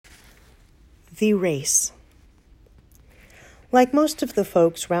The Race. Like most of the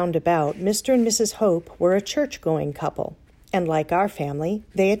folks round about, Mr. and Mrs. Hope were a church-going couple, and like our family,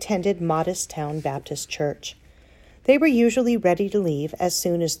 they attended Modesttown Baptist Church. They were usually ready to leave as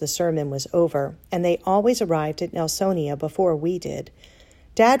soon as the sermon was over, and they always arrived at Nelsonia before we did.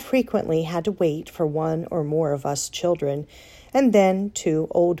 Dad frequently had to wait for one or more of us children, and then, too,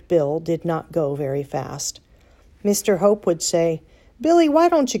 old Bill did not go very fast. Mr. Hope would say, "Billy, why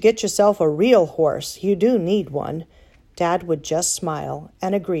don't you get yourself a real horse? You do need one." Dad would just smile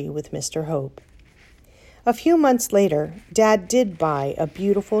and agree with Mr. Hope. A few months later, Dad did buy a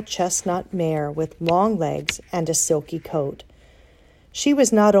beautiful chestnut mare with long legs and a silky coat. She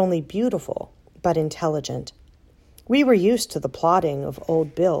was not only beautiful, but intelligent. We were used to the plodding of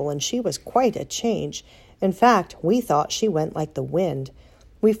old Bill, and she was quite a change. In fact, we thought she went like the wind.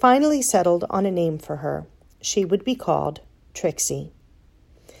 We finally settled on a name for her. She would be called Trixie.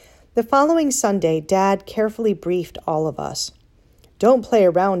 The following Sunday, Dad carefully briefed all of us. "Don't play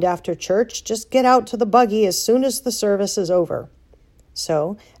around after church. Just get out to the buggy as soon as the service is over."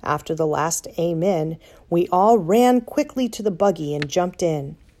 So, after the last amen, we all ran quickly to the buggy and jumped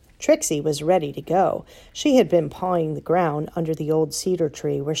in. Trixie was ready to go. She had been pawing the ground under the old cedar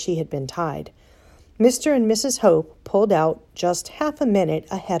tree where she had been tied. Mr. and Mrs. Hope pulled out just half a minute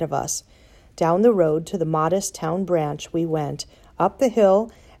ahead of us. Down the road to the Modesttown branch we went, up the hill,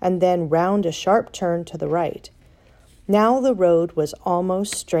 and then round a sharp turn to the right. Now the road was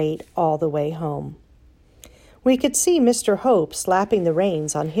almost straight all the way home. We could see Mr. Hope slapping the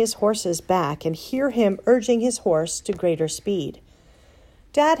reins on his horse's back and hear him urging his horse to greater speed.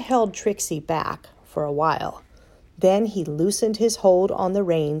 Dad held Trixie back for a while. Then he loosened his hold on the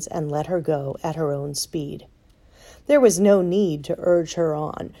reins and let her go at her own speed. There was no need to urge her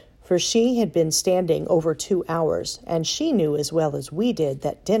on, for she had been standing over 2 hours, and she knew as well as we did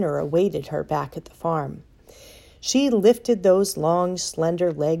that dinner awaited her back at the farm. She lifted those long,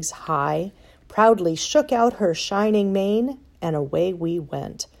 slender legs high, proudly shook out her shining mane, and away we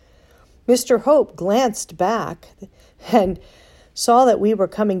went. Mr. Hope glanced back and saw that we were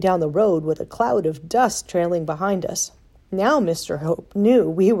coming down the road with a cloud of dust trailing behind us. Now Mr. Hope knew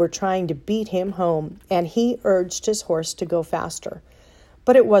we were trying to beat him home, and he urged his horse to go faster.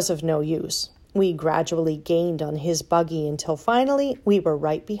 But it was of no use. We gradually gained on his buggy until finally we were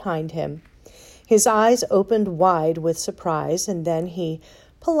right behind him. His eyes opened wide with surprise, and then he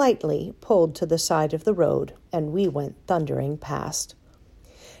politely pulled to the side of the road, and we went thundering past.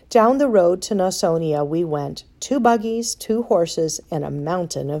 Down the road to Nelsonia we went, 2 buggies, 2 horses, and a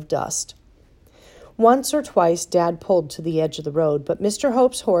mountain of dust. Once or twice Dad pulled to the edge of the road, but Mr.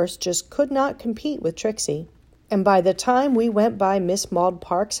 Hope's horse just could not compete with Trixie. And by the time we went by Miss Maud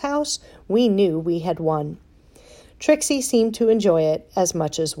Park's house, we knew we had won. Trixie seemed to enjoy it as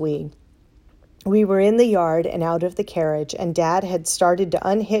much as we. We were in the yard and out of the carriage, and Dad had started to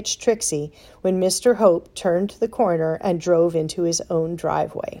unhitch Trixie when Mr. Hope turned the corner and drove into his own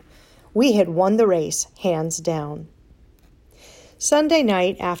driveway. We had won the race, hands down. Sunday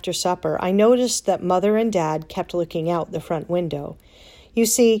night after supper, I noticed that Mother and Dad kept looking out the front window. You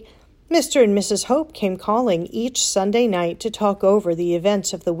see, Mr. and Mrs. Hope came calling each Sunday night to talk over the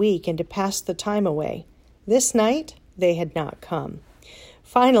events of the week and to pass the time away. This night, they had not come.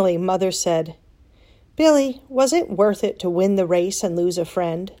 Finally, Mother said, "Billy, was it worth it to win the race and lose a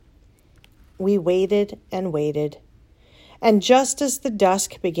friend?" We waited and waited. And just as the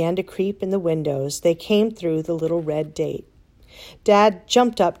dusk began to creep in the windows, they came through the little red gate. Dad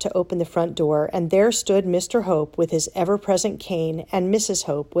jumped up to open the front door, and there stood Mr. Hope with his ever-present cane and Mrs.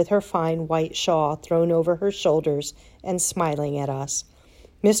 Hope with her fine white shawl thrown over her shoulders and smiling at us.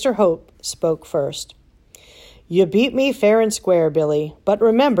 Mr. Hope spoke first. "You beat me fair and square, Billy, but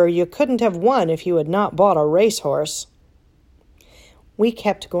remember you couldn't have won if you had not bought a racehorse." We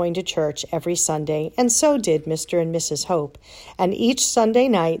kept going to church every Sunday, and so did Mr. and Mrs. Hope, and each Sunday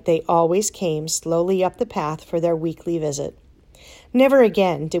night they always came slowly up the path for their weekly visit. Never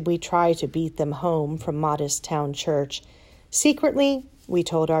again did we try to beat them home from Modesttown Church. Secretly, we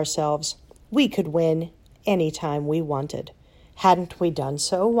told ourselves, we could win any time we wanted. Hadn't we done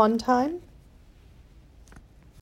so one time?